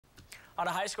On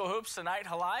to high school hoops tonight,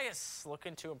 Helias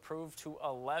looking to improve to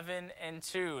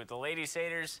 11-2. The Lady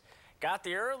Satyrs got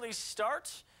the early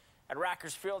start at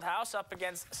Rackers Fieldhouse up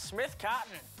against Smith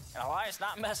Cotton. And Helias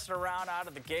not messing around out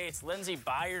of the gates. Lindsay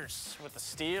Byers with the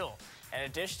steal and a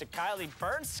dish to Kylie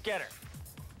Bernstetter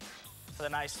for the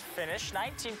nice finish.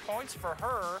 19 points for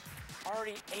her,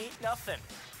 already 8-0.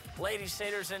 Lady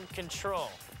Satyrs in control.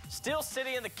 Steel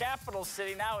City in the capital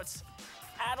city. Now it's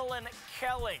Adeline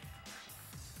Kelly,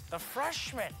 the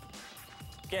freshman,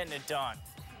 getting it done.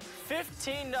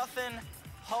 15-0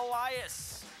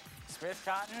 Helias. Smith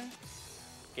Cotton,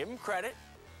 give him credit.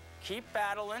 Keep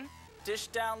battling. Dish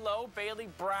down low, Bailey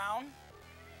Brown.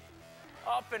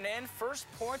 Up and in, first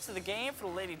points of the game for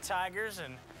the Lady Tigers,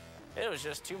 and it was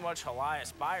just too much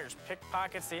Helias. Byers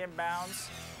pickpockets the inbounds,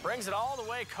 brings it all the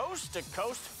way coast to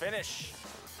coast finish.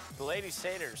 The Lady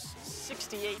Satyrs,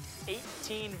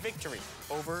 68-18 victory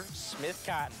over Smith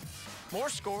Cotton. More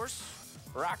scores.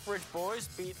 Rockbridge boys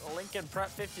beat Lincoln Prep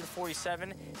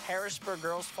 50-47. Harrisburg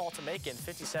girls fall to Macon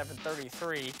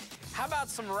 57-33. How about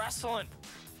some wrestling?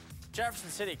 Jefferson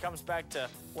City comes back to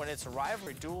win its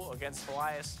rivalry duel against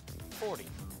Helias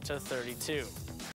 40-32.